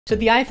So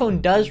the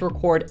iPhone does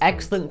record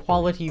excellent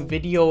quality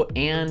video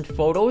and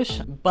photos,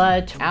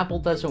 but Apple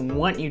doesn't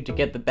want you to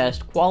get the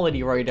best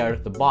quality right out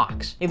of the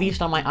box. At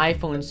least on my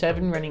iPhone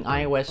 7 running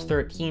iOS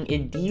 13,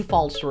 it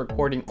defaults to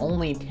recording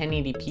only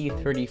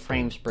 1080p 30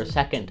 frames per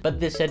second. But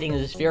this setting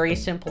is very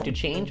simple to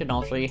change, and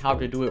I'll show you how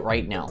to do it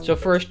right now. So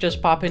first,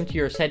 just pop into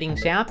your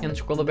settings app and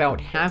scroll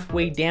about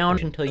halfway down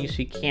until you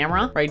see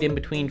camera, right in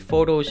between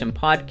photos and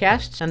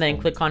podcasts, and then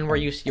click on where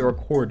you see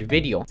record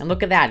video. And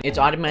look at that, it's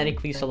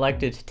automatically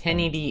selected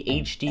 1080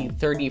 HD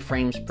 30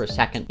 frames per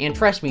second. And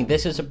trust me,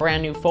 this is a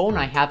brand new phone.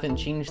 I haven't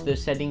changed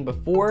this setting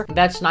before.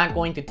 That's not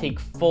going to take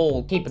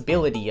full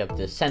capability of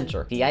this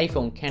sensor. The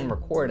iPhone can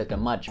record at a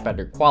much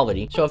better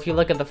quality. So if you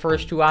look at the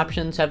first two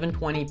options,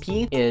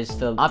 720p is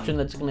the option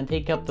that's going to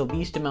take up the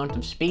least amount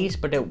of space,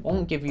 but it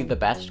won't give you the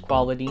best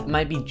quality. It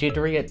might be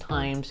jittery at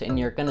times, and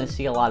you're going to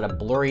see a lot of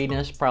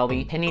blurriness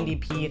probably.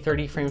 1080p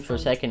 30 frames per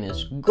second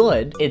is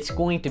good. It's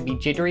going to be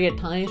jittery at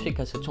times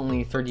because it's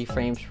only 30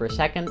 frames per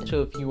second.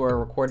 So if you are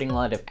recording a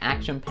lot of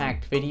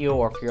action-packed video,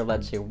 or if you're,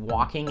 let's say,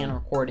 walking and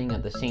recording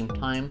at the same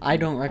time, I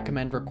don't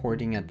recommend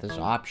recording at this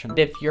option.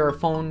 If your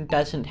phone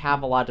doesn't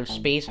have a lot of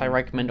space, I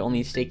recommend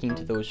only sticking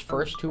to those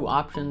first two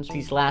options.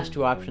 These last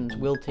two options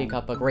will take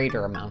up a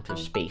greater amount of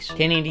space.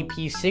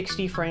 1080p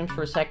 60 frames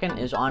per second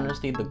is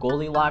honestly the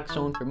Goldilocks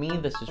zone for me.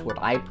 This is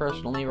what I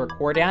personally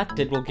record at.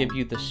 It will give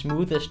you the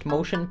smoothest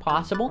motion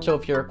possible. So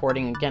if you're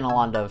recording, again, a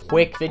lot of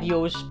quick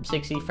videos,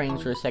 60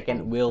 frames per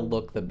second will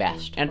look the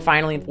best. And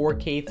finally,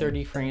 4K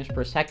 30 frames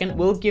per second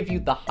will give you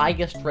the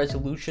highest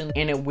resolution,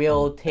 and it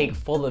will take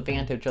full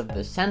advantage of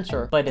the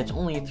sensor, but it's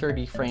only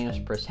 30 frames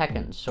per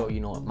second, so you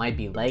know it might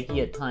be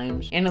laggy at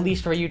times. And at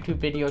least for YouTube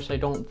videos, I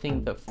don't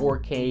think the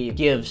 4K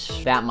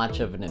gives that much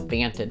of an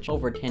advantage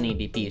over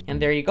 1080p.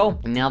 And there you go.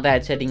 And now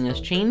that setting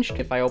is changed,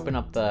 if I open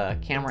up the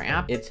camera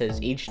app, it says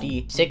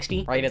HD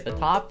 60 right at the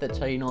top. That's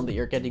how you know that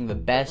you're getting the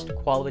best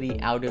quality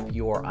out of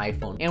your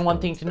iPhone. And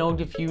one thing to note,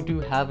 if you do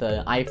have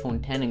the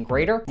iPhone 10 and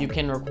greater, you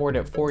can record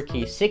at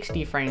 4K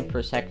 60 frames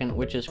per second,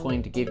 which is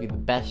going to give you the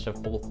best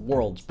of both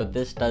worlds, but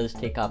this does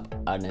take up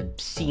an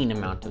obscene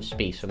amount of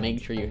space, so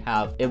make sure you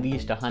have at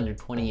least a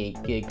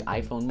 128 gig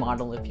iPhone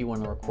model if you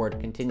want to record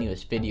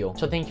continuous video.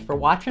 So thank you for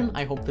watching.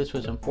 I hope this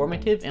was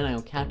informative, and I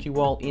will catch you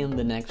all in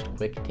the next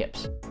quick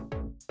tips.